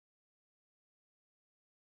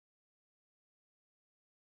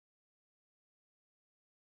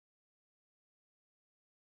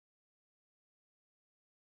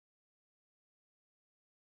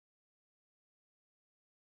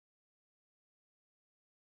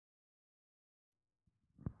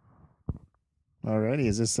Alrighty,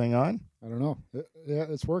 is this thing on? I don't know. Yeah,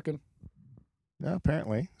 it's working. No,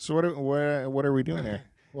 apparently. So what are we doing here?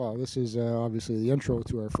 Well, this is obviously the intro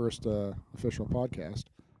to our first official podcast.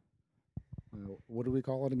 What do we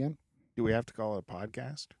call it again? Do we have to call it a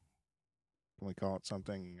podcast? Can we call it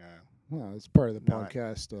something? Well, it's part of the Not.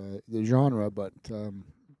 podcast, the genre, but I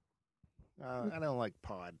don't like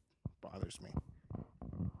pod. Bothers me.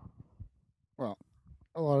 well,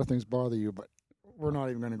 a lot of things bother you, but we're not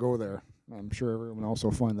even going to go there. I'm sure everyone else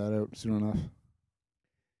will find that out soon enough.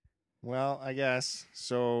 Well, I guess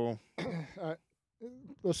so.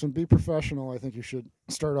 Listen, be professional. I think you should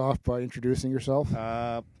start off by introducing yourself.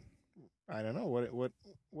 I don't know what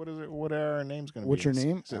is it. What are our names going to be? What's your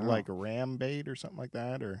name? Is it like a ram bait or something like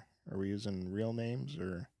that, or are we using real names,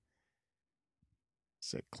 or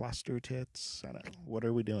is it cluster tits? I don't know. What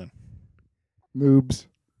are we doing? Moobs.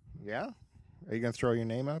 Yeah, are you going to throw your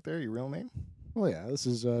name out there? Your real name? Oh yeah, this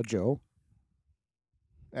is Joe.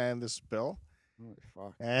 And this is Bill.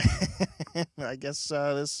 Fuck. I guess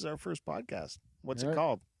this is our first podcast. What's it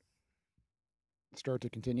called? Start to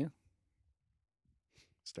continue.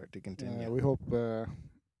 Start to continue. We hope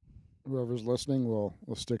whoever's listening will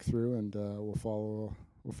stick through and will follow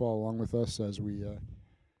along with us as we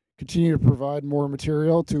continue to provide more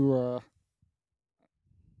material to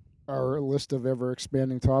our list of ever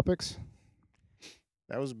expanding topics.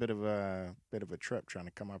 That was a bit of a trip trying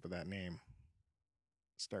to come up with that name.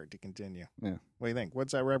 Start to continue. Yeah. What do you think?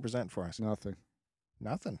 What's that represent for us? Nothing.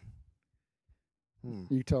 Nothing.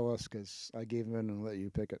 You tell us, because I gave in and let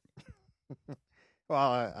you pick it.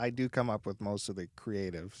 Well, I do come up with most of the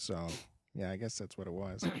creative, so yeah, I guess that's what it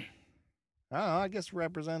was. I don't know. I guess it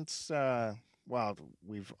represents. Well,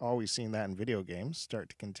 we've always seen that in video games. Start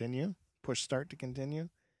to continue. Push start to continue.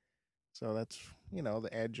 So that's the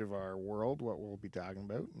edge of our world. What we'll be talking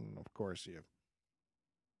about, and of course you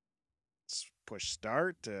push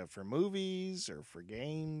start for movies or for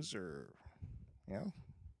games or it's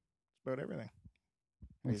about everything.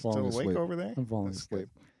 Are you still awake over there? I'm falling asleep.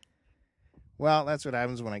 Well, that's what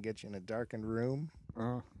happens when I get you in a darkened room.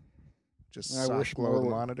 Just soft glow the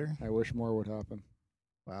monitor. I wish more would happen.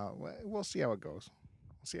 Well, we'll see how it goes.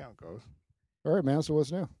 All right, man. So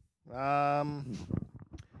what's new?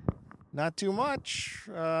 Not too much.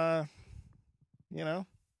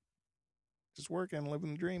 Just working,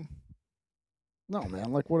 living the dream. No,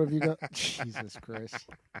 man. Like, what have you got? Jesus Christ.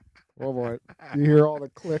 Oh, boy. You hear all the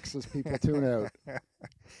clicks as people tune out.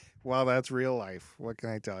 Well, that's real life. What can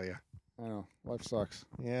I tell you? I know. Life sucks.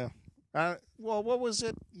 Yeah. Well, what was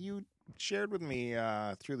it you shared with me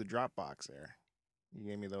through the Dropbox there? You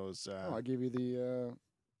gave me those. I gave you the.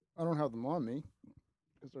 I don't have them on me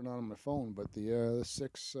because they're not on my phone, but the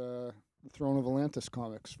 6 Throne of Atlantis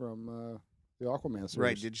comics from the Aquaman series.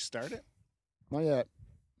 Right. Did you start it? Not yet.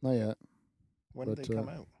 When did they come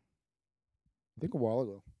out? I think a while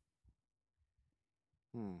ago.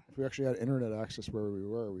 Hmm. If we actually had internet access where we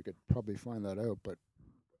were, we could probably find that out, but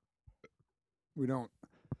we don't.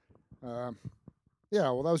 Yeah,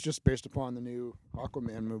 well, that was just based upon the new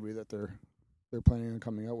Aquaman movie that they're planning on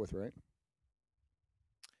coming out with, right?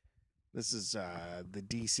 This is the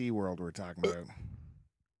DC world we're talking about.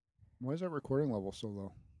 Why is that recording level so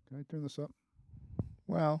low? Can I turn this up?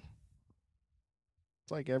 Well,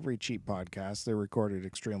 it's like every cheap podcast. They're recorded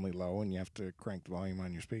extremely low, and you have to crank the volume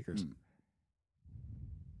on your speakers.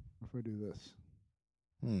 If I do this?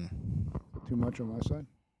 Too much on my side?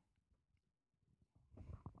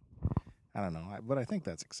 I don't know, but I think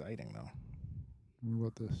that's exciting, though. What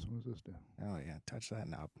about this? What does this do? Oh, yeah, touch that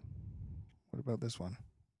knob. What about this one?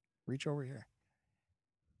 Reach over here.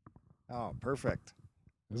 Oh, perfect.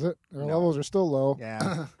 Is it? Our levels are still low.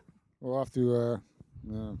 Yeah. We'll have to,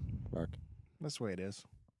 fuck. That's the way it is.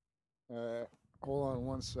 Hold on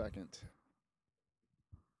 1 second.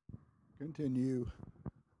 Continue.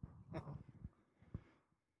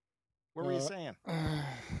 What were you saying?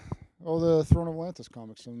 The Throne of Atlantis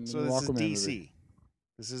comics. And so the this Aquaman is DC. Movie.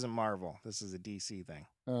 This isn't Marvel. This is a DC thing.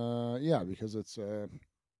 Yeah, because it's the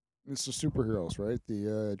superheroes, right?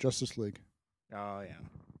 The Justice League. Oh, yeah.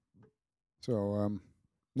 So,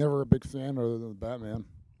 never a big fan other than Batman.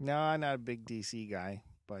 No, I'm not a big DC guy,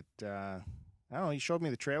 but I don't know. He showed me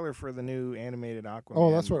the trailer for the new animated Aquaman.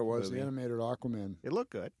 Oh, that's what it was. Movie. The animated Aquaman. It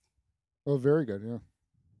looked good. Oh, very good. Yeah.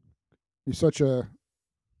 He's such a.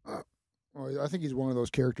 I think he's one of those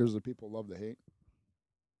characters that people love to hate.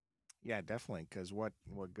 Yeah, definitely. Because what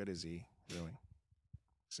good is he really?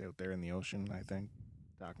 He's out there in the ocean, I think,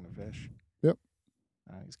 talking to fish. Yep.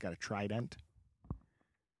 He's got a trident.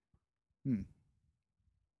 Yeah,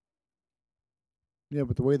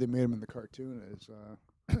 but the way they made him in the cartoon is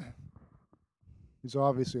He's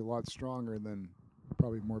obviously a lot stronger than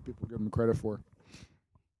probably more people give him credit for.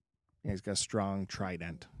 Yeah, he's got a strong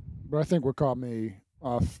trident. But I think what caught me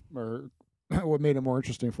off, or what made it more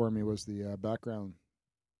interesting for me, was the background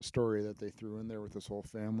story that they threw in there with his whole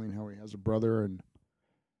family and how he has a brother. And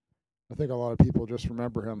I think a lot of people just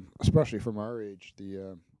remember him, especially from our age,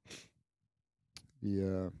 the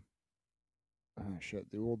old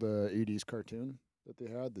 80s cartoon that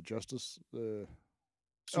they had, the Justice, the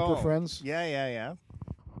Super Friends. Yeah.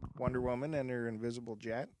 Wonder Woman and her invisible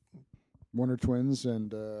jet. Wonder Twins,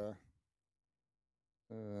 and they're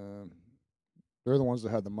the ones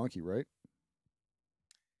that had the monkey, right?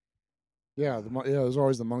 Yeah, it was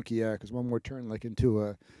always the monkey. Yeah, because one would turn like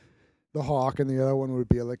into the hawk, and the other one would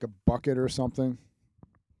be like a bucket or something.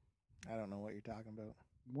 I don't know what you're talking about.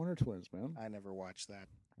 Wonder Twins, man. I never watched that.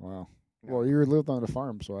 Wow. No. Well, you lived on a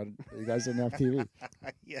farm, so you guys didn't have TV.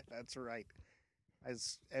 Yeah, that's right. I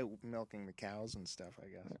was out milking the cows and stuff, I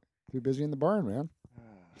guess. Too busy in the barn, man.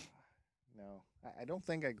 No, I don't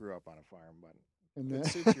think I grew up on a farm, but And it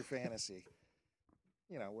suits your fantasy.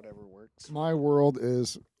 You know, whatever works. My world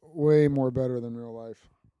is way more better than real life,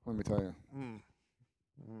 let me tell you.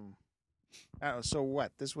 So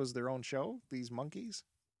what? This was their own show? These monkeys?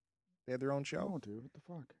 They had their own show? No, dude, what the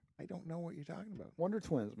fuck? I don't know what you're talking about. Wonder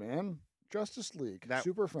Twins, man. Justice League.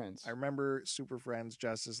 Super Friends. I remember Super Friends,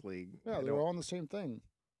 Justice League. Yeah, they were all on the same thing.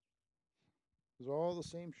 It was all the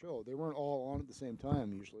same show. They weren't all on at the same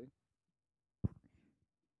time, usually.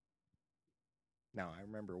 No, I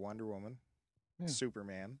remember Wonder Woman,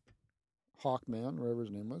 Superman. Hawkman, whatever his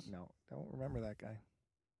name was. No, don't remember that guy.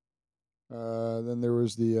 Then there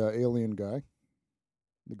was the alien guy.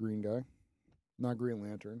 The green guy. Not Green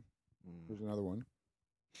Lantern. There's another one.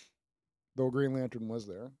 Though Green Lantern was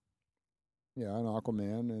there. Yeah, and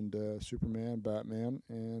Aquaman and Superman, Batman,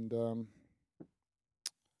 and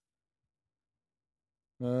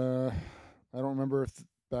I don't remember if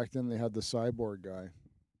back then they had the cyborg guy.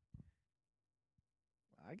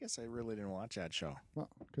 I guess I really didn't watch that show. Well,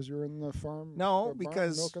 because you were in the farm. No,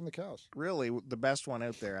 because milking the cows. Really, the best one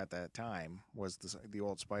out there at that time was the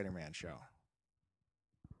old Spider-Man show.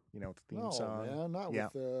 You know, with the theme song. No, man, not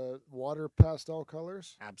with the water pastel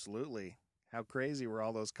colors. Absolutely. How crazy were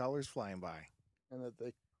all those colors flying by? And that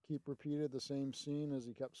they keep repeated the same scene as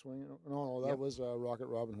he kept swinging. No, that was Rocket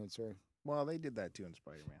Robin Hood, sorry. Well, they did that too in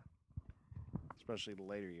Spider-Man, especially the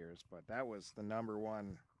later years. But that was the number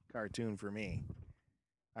one cartoon for me.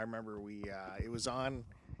 I remember it was on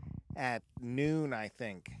at noon, I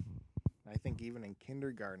think. I think even in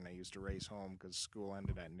kindergarten I used to race home because school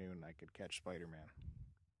ended at noon. I could catch Spider-Man.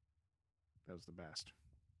 That was the best.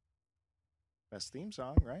 Best theme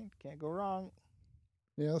song, right? Can't go wrong.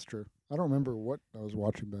 Yeah, that's true. I don't remember what I was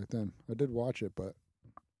watching back then. I did watch it, but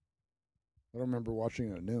I don't remember watching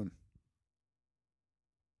it at noon.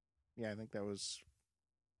 Yeah, I think that was...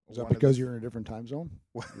 Is that because you're in a different time zone?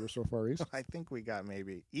 You were so far east? I think we got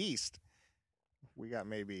maybe east. We got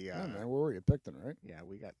maybe... yeah, man, where were you? Picton, right? Yeah,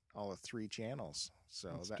 we got all of 3 channels. So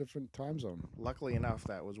that's different time zone. Luckily enough,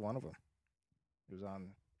 that was one of them. It was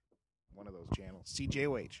on one of those channels.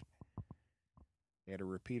 CJOH. They had a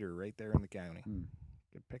repeater right there in the county. You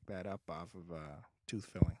could pick that up off of tooth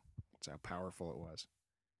filling. That's how powerful it was.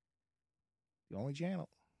 The only channel.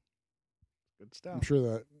 Good stuff. I'm sure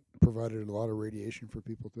that provided a lot of radiation for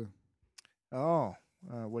people, too. Oh,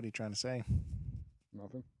 what are you trying to say?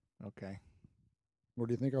 Nothing. Okay. What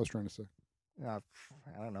do you think I was trying to say? I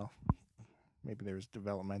don't know. Maybe there's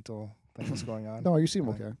developmental things going on. No, you seem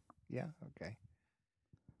okay. Yeah, okay.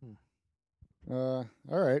 All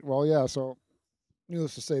right. Well, yeah, so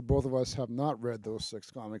needless to say, both of us have not read those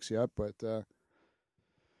 6 comics yet, but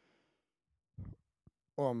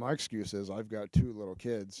well, my excuse is I've got 2 little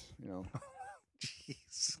kids, you know.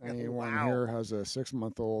 Jeez. Anyone here has a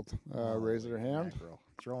 6-month-old raise their hand? Mackerel.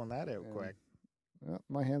 Throwing that out quick. Yeah,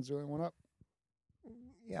 my hand's the only one up.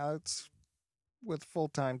 Yeah, it's with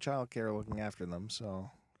full-time childcare looking after them, so,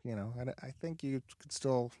 you know, I think you could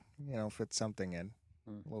still, you know, fit something in.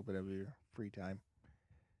 A little bit of your free time,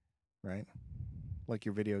 right? Like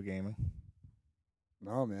your video gaming.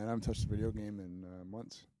 No, man, I haven't touched a video game in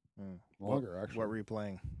months. Longer, actually. What were you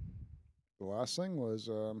playing? The last thing was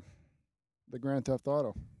the Grand Theft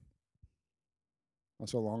Auto. Not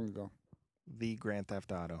so long ago. The Grand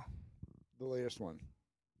Theft Auto. The latest one.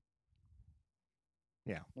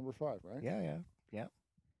 Yeah. Number 5, right? Yeah.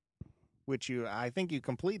 Which I think you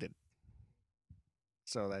completed.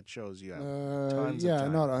 So that shows you have tons of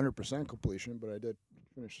time. Not 100% completion, but I did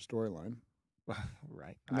finish the storyline.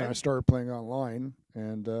 Right. And then I started playing online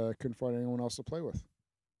and couldn't find anyone else to play with.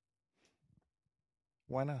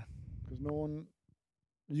 Why not? Because no one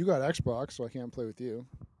You got Xbox, so I can't play with you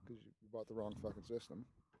because you bought the wrong fucking system.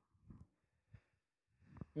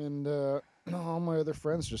 And all my other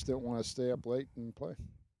friends just didn't want to stay up late and play.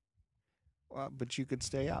 Well, but you could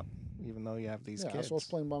stay up, even though you have these Yeah, kids. so I was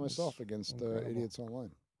playing by It's myself against incredible. idiots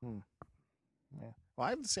online. Yeah. Well, I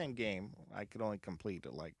have the same game. I could only complete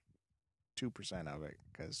like 2% of it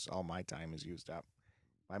because all my time is used up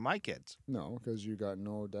by my kids. No, because you got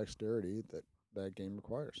no dexterity that game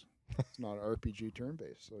requires. It's not RPG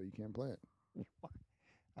turn-based, so you can't play it.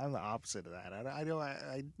 I'm the opposite of that.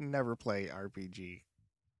 I never play RPG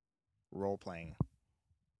role playing.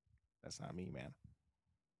 That's not me, man.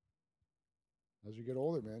 As you get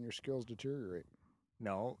older, man, your skills deteriorate.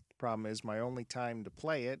 No, the problem is my only time to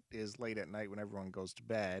play it is late at night when everyone goes to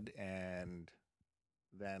bed, and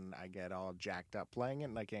then I get all jacked up playing it,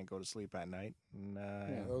 and I can't go to sleep at night. And,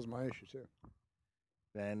 Yeah, that was my issue too.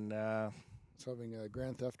 Then I was having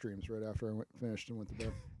Grand Theft dreams right after I finished and went to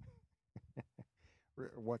bed.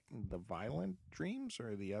 what, the violent dreams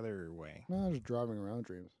or the other way? No, just driving around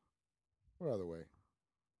dreams. What other way?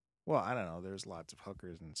 Well, I don't know. There's lots of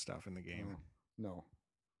hookers and stuff in the game. No,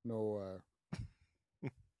 no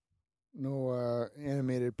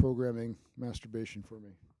animated programming masturbation for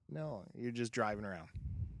me. No, you're just driving around.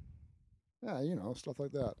 Yeah, stuff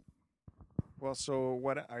like that. Well, so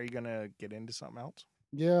what are you gonna get into something else?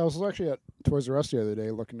 Yeah, I was actually at Toys R Us the other day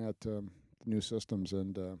looking at the new systems,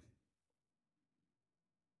 and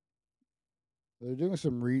they're doing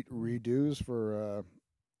some redos for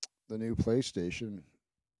the new PlayStation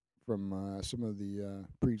from some of the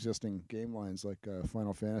pre-existing game lines, like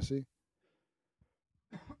Final Fantasy.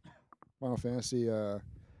 Final Fantasy, they're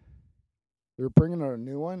bringing out a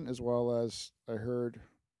new one, as well as I heard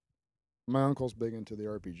my uncle's big into the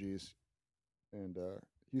RPGs, and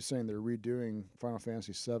he's saying they're redoing Final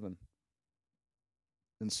Fantasy VII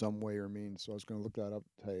in some way or means. So I was going to look that up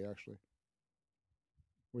today, actually,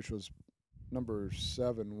 which was number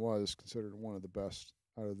 7 was considered one of the best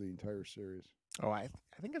out of the entire series. Oh, I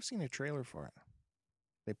think I've seen a trailer for it.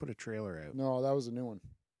 They put a trailer out. No, that was a new one.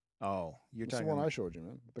 Oh, you're That's talking the one I showed you,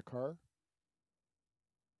 man. With the car.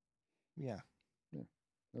 Yeah. Yeah,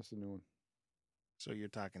 that's the new one. So you're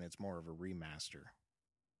talking it's more of a remaster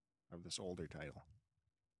of this older title.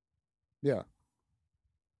 Yeah.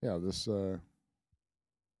 Yeah, this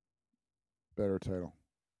better title.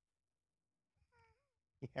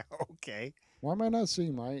 Yeah, okay. Why am I not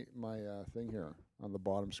seeing my thing here on the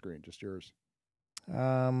bottom screen? Just yours. Look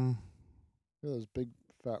at those big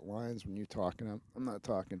fat lines when you talking. I'm not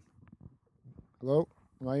talking. Hello?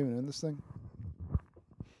 Am I even in this thing?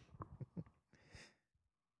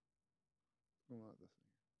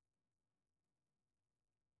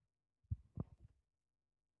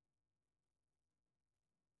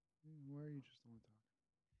 Why are you just only talking?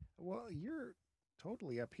 Well, you're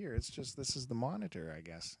totally up here. It's just this is the monitor, I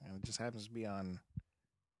guess, and it just happens to be on.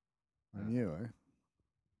 On you, eh?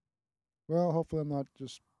 Well, hopefully I'm not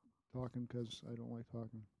just talking because I don't like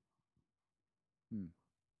talking.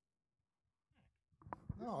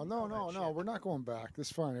 No. We're not going back.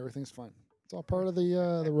 It's fine. Everything's fine. It's all part of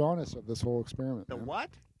the rawness of this whole experiment. The man. what?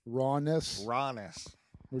 Rawness. Rawness.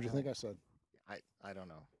 What'd you think I said? I don't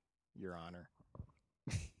know. Your Honor.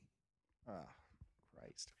 Oh,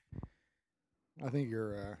 Christ. I think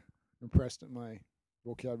you're impressed at my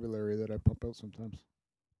vocabulary that I pump out sometimes.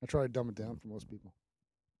 I try to dumb it down for most people.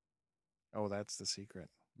 Oh, that's the secret.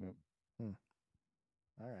 Yep. All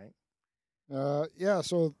right. Yeah,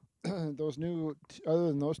 so those new, other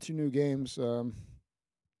than those 2 new games, the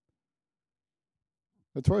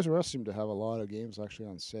Toys R Us seem to have a lot of games actually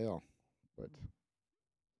on sale, but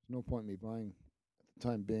there's no point in me buying at the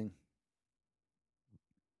time being.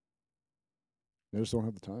 I just don't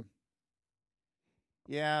have the time.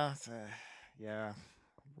 Yeah. Yeah.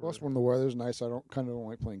 Plus, when the weather's nice, I don't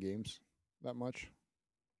like playing games that much.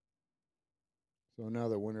 So now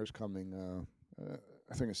that winter's coming,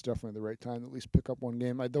 I think it's definitely the right time to at least pick up one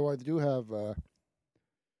game. Though I do have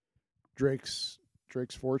Drake's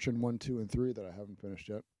Fortune 1, 2, and 3 that I haven't finished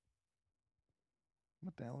yet.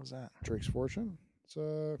 What the hell is that? Drake's Fortune? It's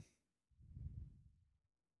oh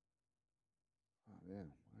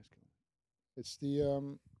man, eyes killing. It's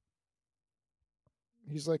the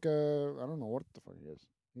he's like I don't know what the fuck he is.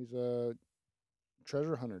 He's a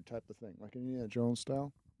treasure hunter type of thing, like Indiana Jones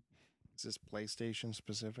style. Is this PlayStation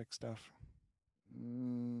specific stuff?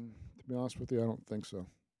 To be honest with you, I don't think so.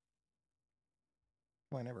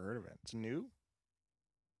 Well, I never heard of it. It's new?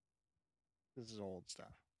 This is old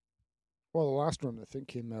stuff. Well, the last one I think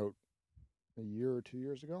came out a year or 2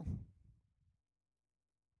 years ago.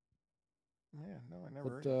 Yeah, no, I never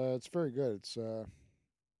heard But of it. it's very good. It's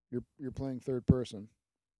you're playing third person,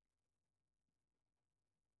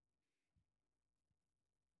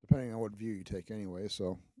 depending on what view you take anyway.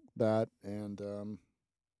 So that and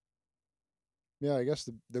yeah, I guess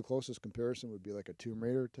the closest comparison would be like a Tomb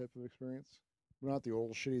Raider type of experience. Not the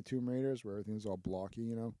old shitty Tomb Raiders where everything's all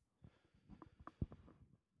blocky,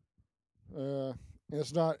 And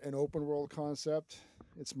it's not an open world concept.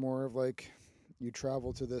 It's more of like you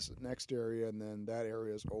travel to this next area and then that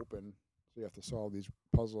area is open. So you have to solve these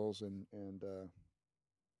puzzles and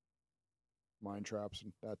mine traps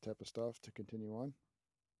and that type of stuff to continue on.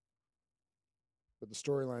 But the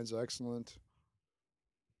storyline's excellent.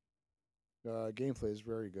 Gameplay is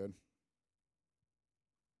very good.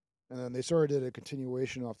 And then they sort of did a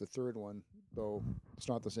continuation off the third one, though it's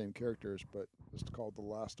not the same characters, but it's called The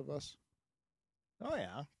Last of Us. Oh,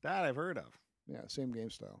 yeah. That I've heard of. Yeah, same game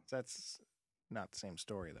style. That's not the same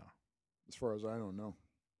story, though. As far as I don't know.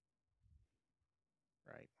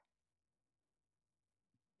 Right.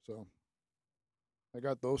 So I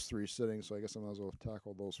got those 3 sitting, so I guess I might as well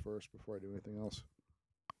tackle those first before I do anything else.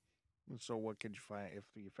 So what could you find? If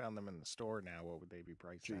you found them in the store now, what would they be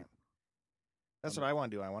priced Cheap. at? That's what I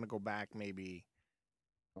want to do. I want to go back maybe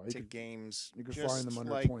to could, games. You can just find them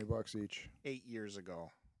under like $20 each. 8 years ago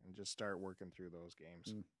and just start working through those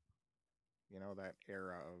games. You know, that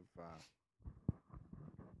era of...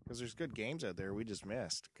 Because there's good games out there we just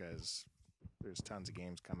missed because there's tons of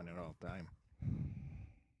games coming in all the time.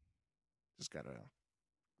 Just got to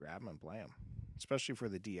grab them and play them. Especially for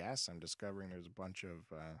the DS, I'm discovering there's a bunch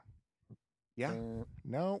of...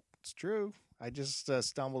 No, it's true. I just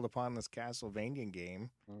stumbled upon this Castlevania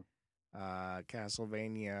game.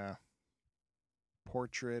 Castlevania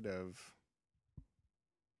Portrait of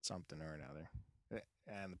something or another.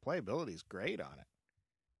 And the playability is great on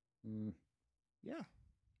it. Yeah.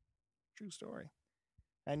 True story.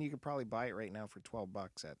 And you could probably buy it right now for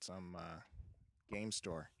 $12 at some game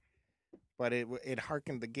store. But it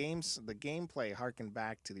harkened the gameplay harkened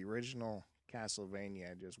back to the original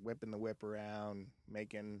Castlevania, just whipping the whip around,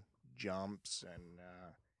 making jumps, and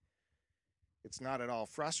it's not at all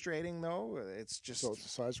frustrating though. It's just So it's a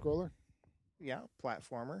side scroller? Yeah,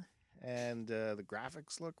 platformer. And the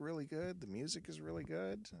graphics look really good. The music is really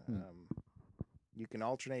good. You can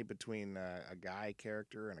alternate between a guy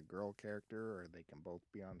character and a girl character, or they can both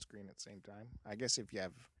be on screen at the same time. I guess if you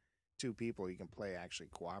have 2 people, you can play actually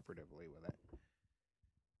cooperatively with it.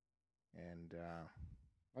 And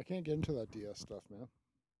I can't get into that DS stuff, man.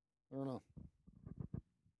 I don't know.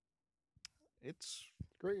 It's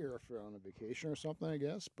great if you're on a vacation or something, I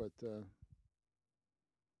guess, but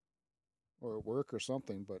or at work or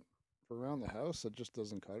something, but for around the house, it just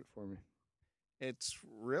doesn't cut it for me. It's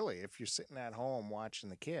really, if you're sitting at home watching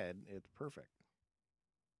the kid, it's perfect.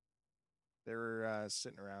 They're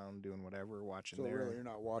sitting around doing whatever, watching so really, you're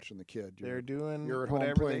not watching the kid. You're at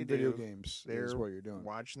home playing video games. Is what you're doing.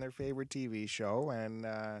 Watching their favorite TV show, and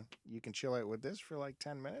you can chill out with this for like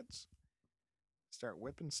 10 minutes. Start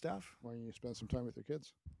whipping stuff. Why don't you spend some time with your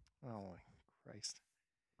kids? Oh, Christ.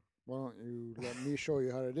 Why don't you let me show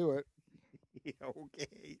you how to do it?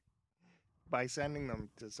 Okay. By sending them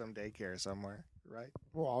to some daycare somewhere, right?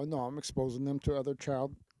 Well, no, I'm exposing them to other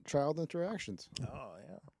child interactions. Oh,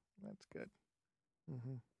 yeah. That's good.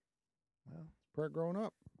 Well, part growing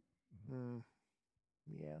up.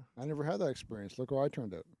 Yeah. I never had that experience. Look how I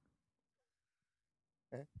turned out.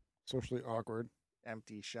 Socially awkward.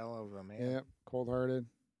 Empty shell of a man. Yeah, cold-hearted.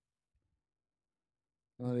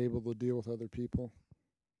 Not able to deal with other people.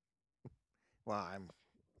 Well, I'm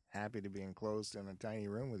happy to be enclosed in a tiny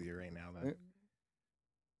room with you right now, then.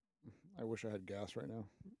 I wish I had gas right now.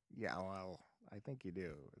 Yeah, well, I think you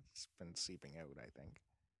do. It's been seeping out, I think.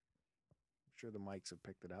 I'm sure the mics have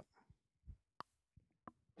picked it up.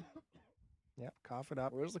 Yep, cough it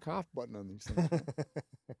up. Where's the cough button on these things?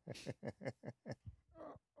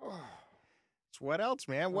 So what else,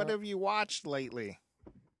 man? What have you watched lately?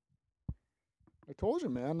 I told you,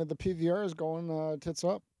 man, that the PVR is going tits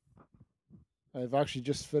up. I've actually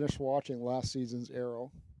just finished watching last season's Arrow.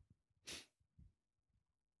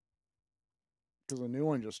 Because a new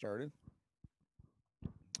one just started.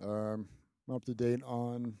 I'm up to date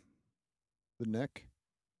on The Nick,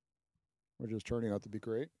 which is turning out to be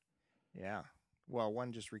great. Yeah. Well,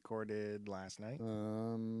 one just recorded last night.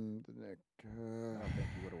 The Nick. I don't think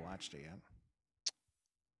you would have watched it yet.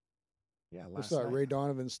 Yeah, last what's that? night. Ray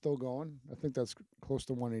Donovan's still going. I think that's close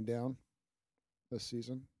to winding down this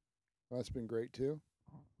season. That's been great too.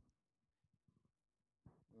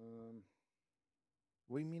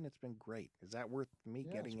 What do you mean it's been great? Is that worth me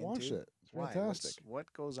getting into? Watch it. It's fantastic.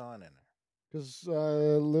 What goes on in there? Because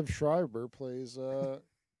Liv Schreiber plays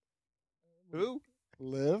who?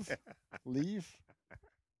 Leave. How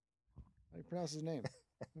do you pronounce his name?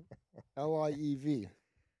 Liev.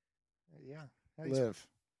 Yeah. Live.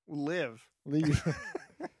 Live. Leave.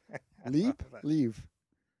 Leap? Leave.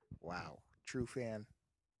 Wow. True fan.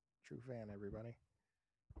 True fan, everybody.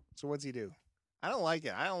 So what's he do? I don't like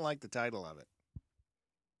it. I don't like the title of it.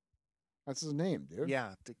 That's his name, dude.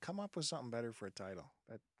 Yeah, to come up with something better for a title.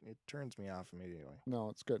 It turns me off immediately. No,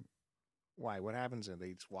 it's good. Why? What happens?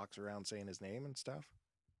 He just walks around saying his name and stuff?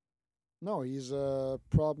 No, he's a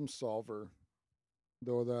problem solver.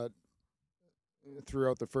 Though that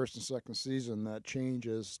throughout the first and second season, that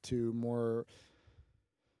changes to more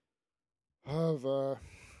of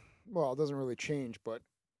well, it doesn't really change, but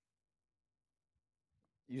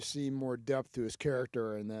you see more depth to his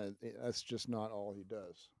character, and that's just not all he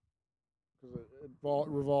does. Because it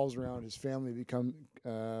revolves around his family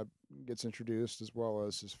gets introduced, as well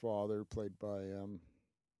as his father, played by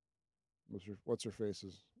what's her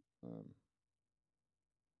faces, you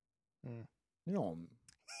know him.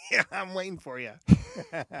 Yeah, I'm waiting for you.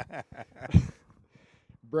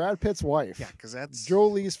 Brad Pitt's wife. Yeah, because that's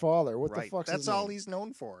Jolie's father. What right. the fuck's That's his all name? he's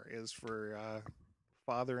known for is for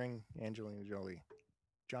fathering Angelina Jolie.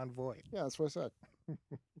 John Voight. Yeah, that's what I said.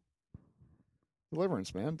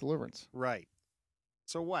 Deliverance, man. Deliverance. Right.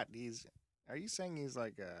 So what? Are you saying he's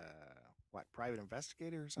like a private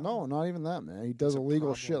investigator or something? No, not even that, man. He does a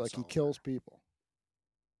illegal shit, problem like he solver. kills people.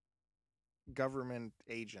 Government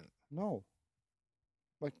agent. No.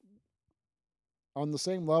 Like on the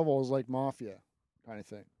same level as like Mafia kind of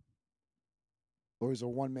thing. Or he's a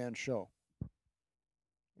one-man show.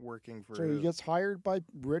 Working for So he gets hired by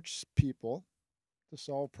rich people to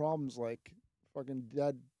solve problems like fucking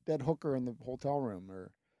dead hooker in the hotel room,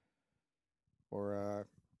 or a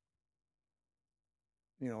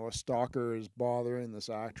stalker is bothering this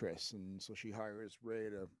actress, and so she hires Ray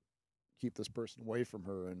to keep this person away from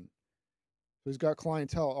her. And so he's got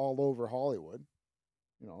clientele all over Hollywood,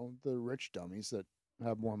 the rich dummies that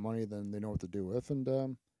have more money than they know what to do with,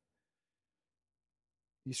 and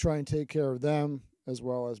he's trying to take care of them as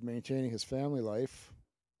well as maintaining his family life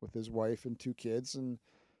with his wife and 2 kids. And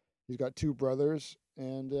he's got 2 brothers,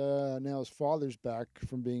 and now his father's back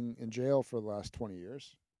from being in jail for the last 20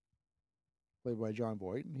 years, played by John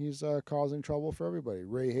Voight, and he's causing trouble for everybody.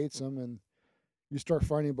 Ray hates him, and you start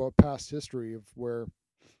finding about past history of where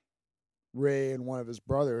Ray and one of his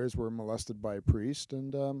brothers were molested by a priest,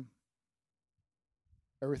 and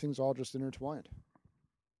everything's all just intertwined.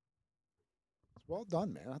 It's well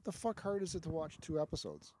done, man. What the fuck hard is it to watch 2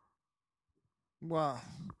 episodes? Well,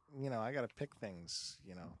 I got to pick things,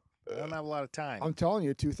 I don't have a lot of time. I'm telling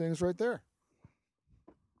you 2 things right there.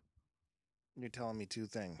 You're telling me 2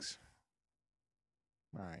 things.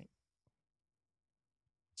 All right.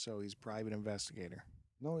 So he's a private investigator.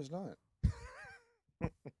 No, he's not.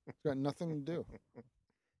 He's got nothing to do.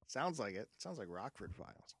 Sounds like it. Sounds like Rockford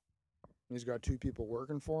Files. He's got 2 people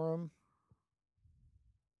working for him.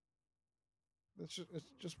 It's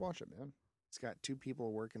just watch it, man. He's got 2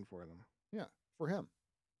 people working for them. Yeah, for him.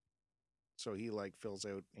 So he fills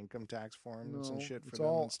out income tax forms and shit for it's them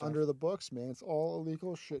all and stuff? under the books, man. It's all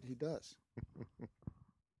illegal shit he does.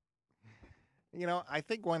 I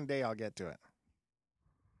think one day I'll get to it.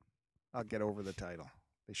 I'll get over the title.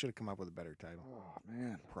 They should have come up with a better title. Oh,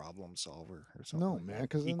 man. Problem solver or something. No, like man, that.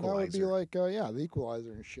 because then that would be like, the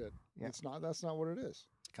Equalizer and shit. Yeah. That's not what it is.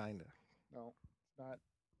 Kind of. No, it's not.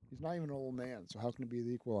 He's not even an old man, so how can it be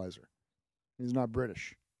the Equalizer? He's not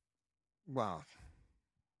British. Wow.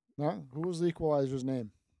 No? Who was the Equalizer's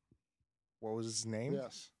name? What was his name?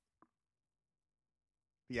 Yes.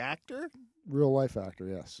 The actor? Real life actor,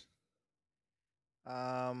 yes.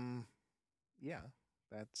 Yeah.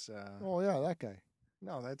 That's Oh yeah, that guy.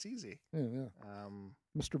 No, that's easy. Yeah.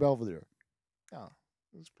 Mr. Belvedere. Oh,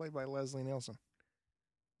 it was played by Leslie Nielsen.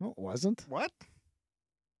 No, it wasn't. What?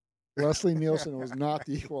 Leslie Nielsen was not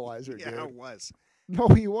the Equalizer, Yeah, dude. it was. No,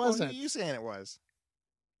 he wasn't. What are you saying it was?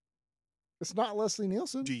 It's not Leslie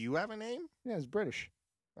Nielsen. Do you have a name? Yeah, it's British.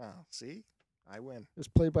 Oh, see? I win. It's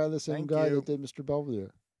played by the same Thank guy you. that did Mr.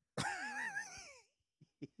 Belvedere.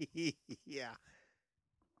 Yeah.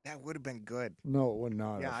 That would have been good. No, it would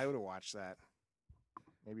not. Yeah, have. I would have watched that.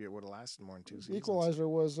 Maybe it would have lasted more than 2 The seasons. Equalizer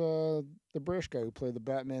was the British guy who played the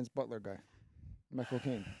Batman's butler guy, Michael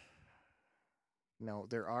Caine. No,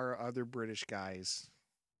 there are other British guys,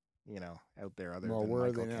 out there other Well, than where are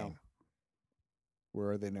Michael they now? Caine.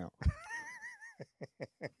 Where are they now?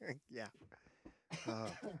 Yeah.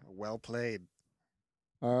 Well played.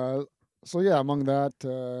 So yeah, among that,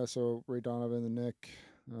 so Ray Donovan and Nick,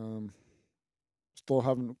 still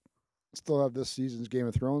have this season's Game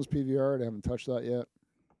of Thrones PVR. I haven't touched that yet.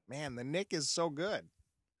 Man, the Nick is so good.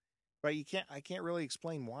 But I can't really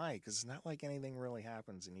explain why, because it's not like anything really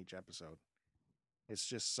happens in each episode. It's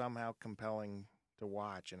just somehow compelling to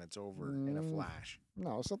watch, and it's over in a flash.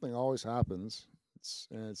 No, something always happens.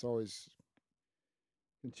 It's always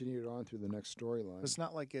continued on through the next storyline. It's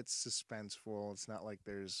not like it's suspenseful. It's not like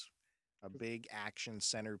there's a big action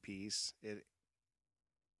centerpiece.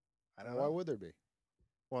 I don't know. Why would there be?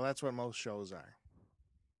 Well, that's what most shows are.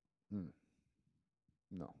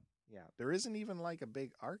 No. Yeah, there isn't even like a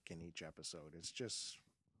big arc in each episode. It's just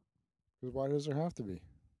Because why does there have to be?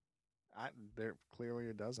 there clearly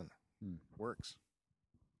it doesn't. Works.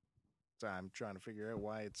 So I'm trying to figure out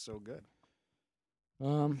why it's so good.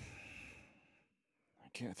 I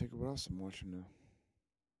can't think of what else I'm watching now.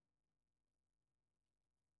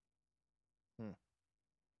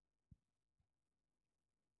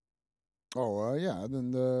 Oh, yeah. And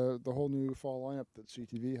then the whole new fall lineup that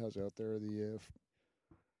CTV has out there. The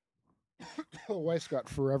wife's got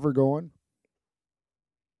Forever going.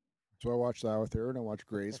 So I watched that with her, and I watched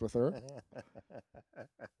Grace with her.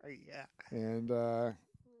 Yeah. And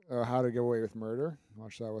How to Get Away with Murder.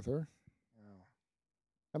 Watched that with her. Oh.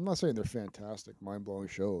 I'm not saying they're fantastic, mind-blowing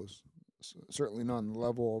shows. Certainly not on the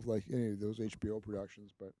level of like any of those HBO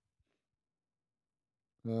productions, but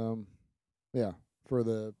yeah, for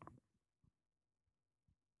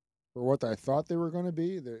what I thought they were going to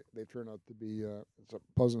be, they turned out to be it's a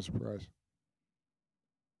pleasant surprise.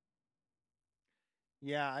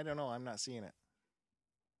 Yeah, I don't know. I'm not seeing it.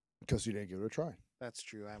 Because you didn't give it a try. That's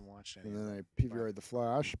true. I haven't watched any. And then I PVR'd The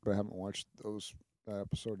Flash, but I haven't watched that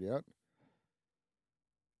episode yet.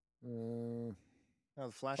 No,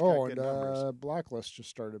 The Flash got good numbers. Blacklist just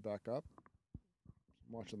started back up.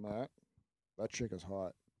 I'm watching that. That chick is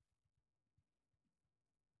hot.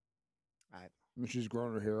 And she's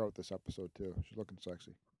growing her hair out this episode too. She's looking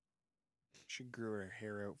sexy. She grew her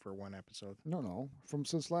hair out for one episode. No,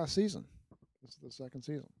 since last season. This is the second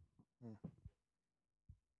season.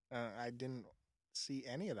 I didn't see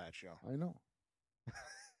any of that show. I know.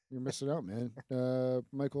 You're missing out, man.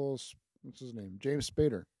 What's his name? James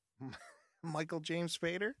Spader. Michael James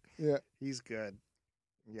Spader? Yeah. He's good.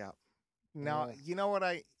 Yeah. Now, you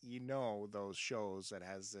know those shows that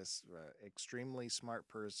has this extremely smart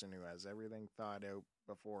person who has everything thought out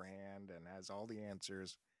beforehand and has all the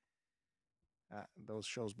answers. Those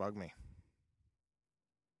shows bug me.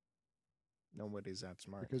 Nobody's that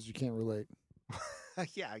smart. Because you can't relate.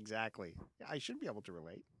 Yeah, exactly. Yeah, I should be able to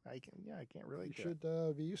relate. I can't relate. You should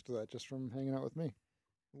be used to that just from hanging out with me.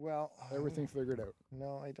 Well, everything figured out.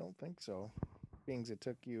 No, I don't think so. Being it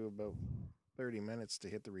took you about 30 minutes to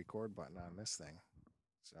hit the record button on this thing.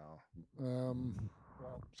 So,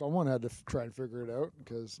 well, someone had to try and figure it out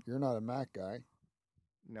because you're not a Mac guy.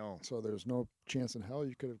 No. So there's no chance in hell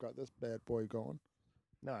you could have got this bad boy going.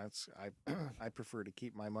 No, I prefer to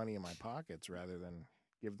keep my money in my pockets rather than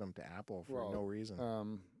give them to Apple for no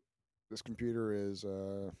reason. This computer is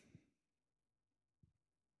I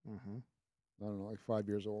don't know, like 5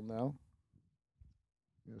 years old now.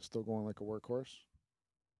 It's still going like a workhorse.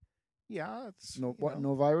 Yeah, it's no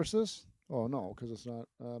viruses. Oh no, because it's not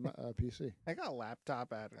a PC. I got a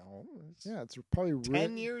laptop at home. It's probably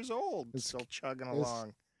 10 years old. It's still chugging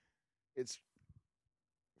along. It's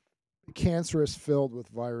cancerous, filled with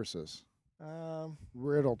viruses.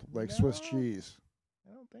 Riddled like Swiss cheese.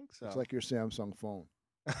 I don't think so. It's like your Samsung phone.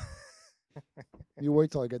 You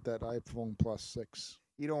wait till I get that iPhone Plus 6.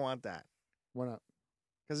 You don't want that. Why not?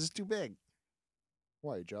 Because it's too big.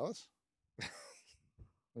 Why, are you jealous?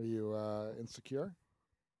 Are you insecure?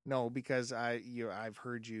 No, because I've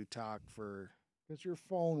heard you talk for... Because your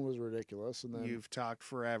phone was ridiculous, and then... You've talked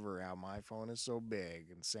forever how my phone is so big,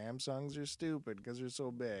 and Samsungs are stupid because they're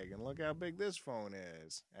so big, and look how big this phone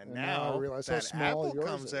is. And now I realize that how small Apple yours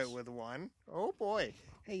comes is. out with one, oh boy.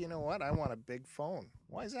 Hey, you know what? I want a big phone.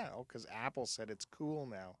 Why is that? Oh, because Apple said it's cool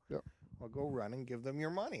now. Yep. Well, go run and give them your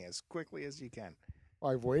money as quickly as you can.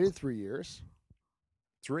 I've waited 3 years.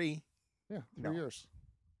 3? Yeah, 3 years.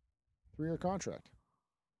 3-year contract.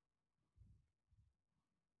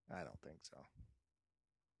 I don't think so.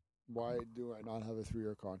 Why do I not have a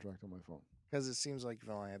 3-year contract on my phone? Because it seems like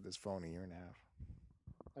you've only had this phone a year and a half.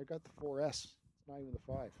 I got the 4S. It's not even the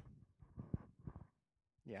 5.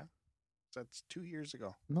 Yeah. So that's 2 years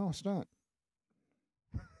ago. No, it's not.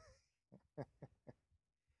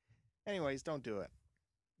 Anyways, don't do it.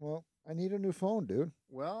 Well, I need a new phone, dude.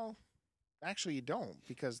 Well, actually, you don't,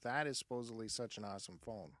 because that is supposedly such an awesome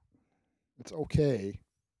phone. It's okay.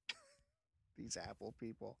 These Apple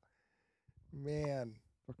people. Man.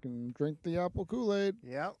 Fucking drink the Apple Kool-Aid.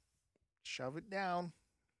 Yep. Shove it down.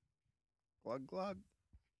 Glug, glug.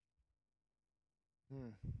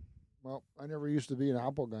 Well, I never used to be an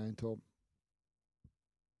Apple guy until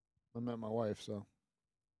I met my wife, so.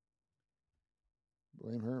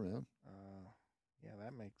 Blame her, man. Yeah,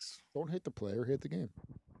 that makes Don't hate the player, hate the game.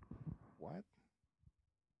 what?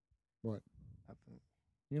 What? Nothing.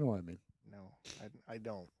 You know what I mean. No, I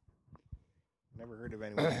don't. Never heard of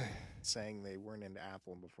anyone saying they weren't into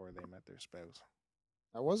Apple before they met their spouse.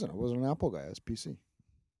 I wasn't an Apple guy. I was PC.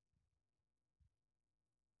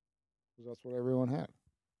 Because that's what everyone had.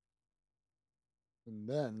 And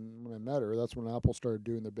then when I met her, that's when Apple started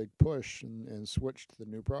doing the big push and switched to the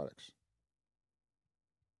new products.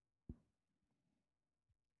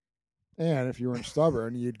 And if you weren't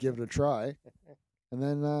stubborn, you'd give it a try. And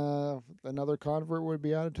then another convert would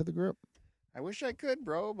be added to the group. I wish I could,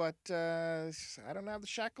 bro, but I don't have the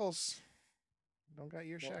shekels. Don't got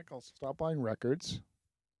your shekels. Stop buying records.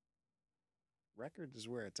 Records is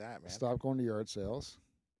where it's at, man. Stop going to yard sales.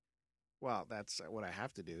 Well, that's what I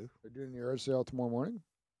have to do. They're doing the yard sale tomorrow morning?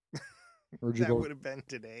 Or That would have been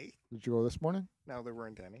today. Did you go this morning? No, there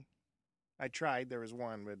weren't any. I tried. There was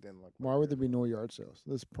one, but it didn't look. Why would there be no yard sales?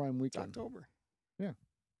 This is prime weekend. It's October. Yeah.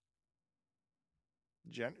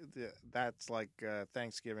 That's like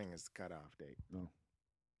Thanksgiving is the cutoff date. No.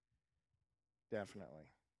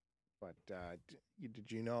 Definitely. But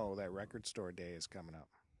did you know that Record Store Day is coming up?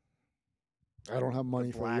 I don't have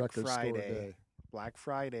money for Black Record Friday. Store Day. Black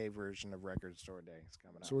Friday version of Record Store Day is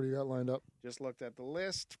coming up. So what do you got lined up? Just looked at the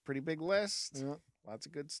list. Pretty big list. Yeah. Lots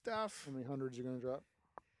of good stuff. How many hundreds are you going to drop?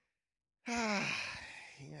 Yeah,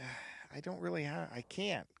 I don't really have. I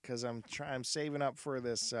can't because I'm saving up for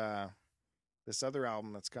this this other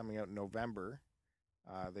album that's coming out in November.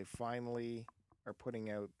 They finally are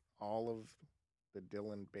putting out all of the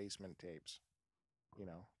Dylan Basement tapes. You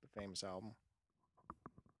know, the famous album,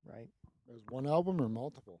 right? There's one album or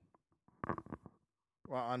multiple?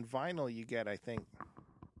 Well, on vinyl you get, I think,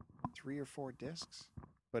 3 or 4 discs.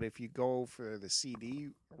 But if you go for the CD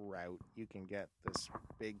route, you can get this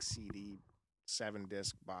big CD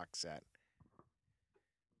 7-disc box set.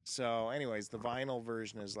 So, anyways, the vinyl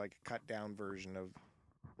version is like a cut-down version of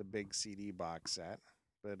the big CD box set,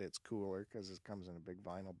 but it's cooler because it comes in a big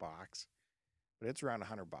vinyl box. But it's around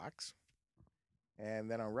 $100.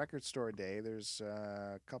 And then on Record Store Day, there's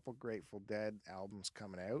a couple Grateful Dead albums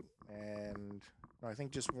coming out, and no, I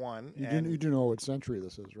think just one. You do know what century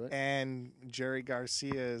this is, right? And Jerry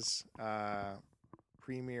Garcia's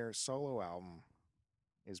premiere solo album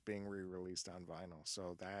is being re-released on vinyl,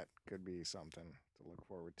 so that could be something to look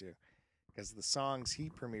forward to. Because the songs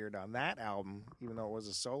he premiered on that album, even though it was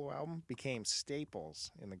a solo album, became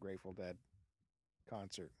staples in the Grateful Dead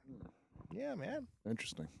concert. Yeah, man.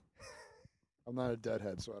 Interesting. I'm not a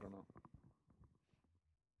Deadhead, so I don't know.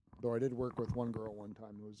 Though I did work with one girl one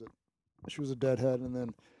time she was a Deadhead, and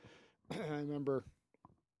then I remember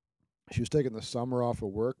she was taking the summer off of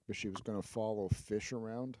work, but she was going to follow Fish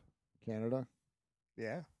around Canada.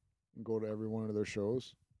 Yeah. And go to every one of their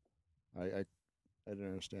shows. I didn't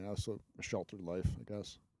understand. I was so a sheltered life, I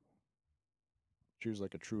guess. She was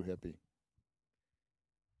like a true hippie.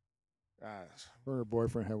 Her and her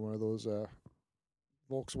boyfriend had one of those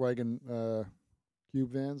Volkswagen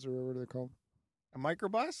Cube vans, or whatever they're called. A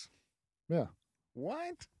microbus? Yeah.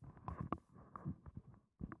 What?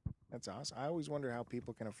 That's awesome. I always wonder how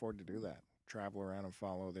people can afford to do that. Travel around and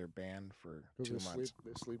follow their band for 2 months.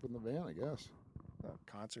 They sleep in the van, I guess.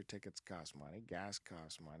 Concert tickets cost money. Gas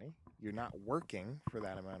costs money. You're not working for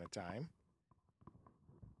that amount of time.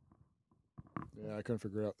 Yeah, I couldn't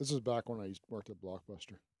figure it out. This is back when I worked at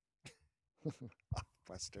Blockbuster.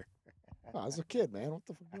 Blockbuster. I was a kid, man. What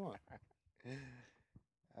the fuck do you want?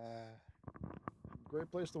 Great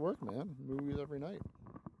place to work, man. Movies every night.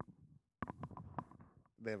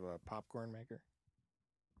 They have a popcorn maker?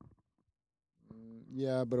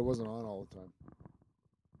 Yeah, but it wasn't on all the time.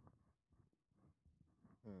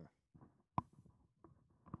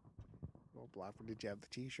 Well, Blockbuster, did you have the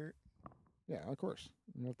T-shirt? Yeah, of course.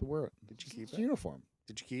 You have to wear it. Did you keep it's it? Uniform.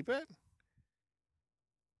 Did you keep it?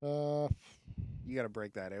 You got to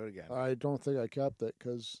break that out again. I don't think I kept it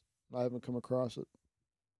because I haven't come across it.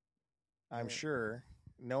 I'm sure,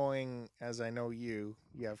 knowing as I know you,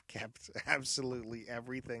 you have kept absolutely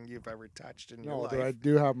everything you've ever touched in your life. No, I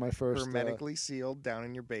do have my first hermetically sealed down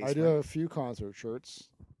in your basement. I do have a few concert shirts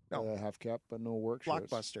that I have kept, but no work shirts.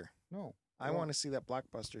 Blockbuster. No. I want to see that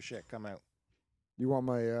Blockbuster shit come out. You want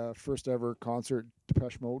my first ever concert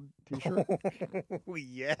Depeche Mode T-shirt? Oh,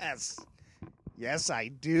 yes. Yes, I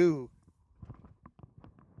do.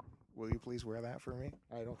 Will you please wear that for me?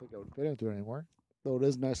 I don't think I would fit into it anymore. Though it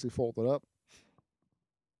is nicely folded up.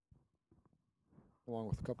 Along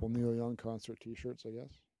with a couple Neil Young concert T-shirts, I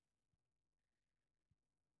guess.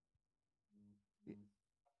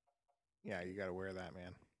 Yeah, you got to wear that,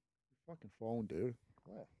 man. Your fucking phone, dude.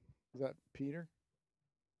 What? Is that Peter?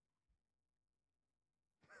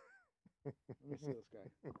 Let me see this guy.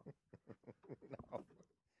 No.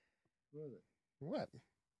 What is it? What?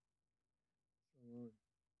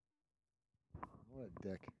 What a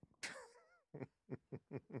dick.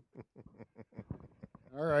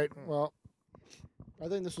 All right. Well, I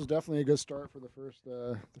think this was definitely a good start for the first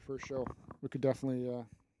show. We could definitely,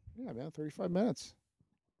 yeah, man, 35 minutes.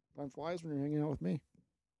 Time flies when you're hanging out with me.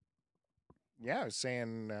 Yeah, I was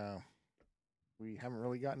saying we haven't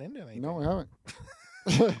really gotten into anything. No, we haven't.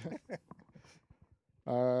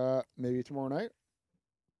 Maybe tomorrow night.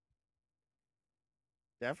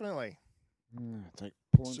 Definitely. It's like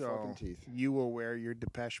pulling fucking teeth. You will wear your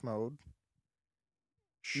Depeche Mode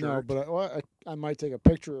shirt. No, but I might take a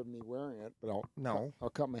picture of me wearing it, but I'll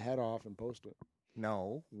cut my head off and post it.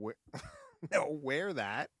 No, no, wear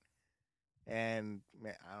that, and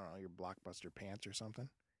I don't know, your Blockbuster pants or something.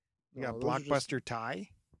 You got a Blockbuster tie?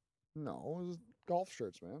 No, it was golf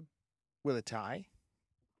shirts, man. With a tie?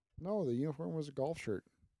 No, the uniform was a golf shirt.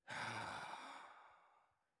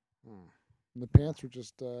 Hmm. And the pants were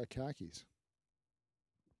just khakis.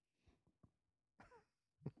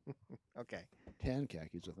 Okay. Tan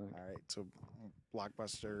khakis, I think. All right, so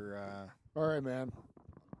Blockbuster. All right, man.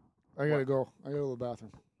 I gotta go. I gotta go to the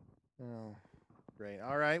bathroom. Oh, great.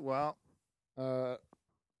 All right, well.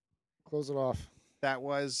 Close it off. That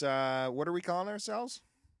was, what are we calling ourselves?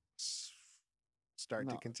 Start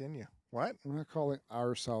to Continue. What? We're not calling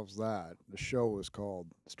ourselves that. The show is called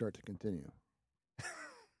Start to Continue.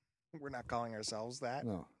 We're not calling ourselves that?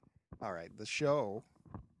 No. All right. The show,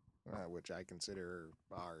 which I consider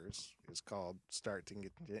ours, is called Start to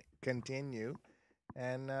Continue.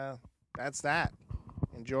 And that's that.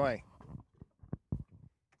 Enjoy.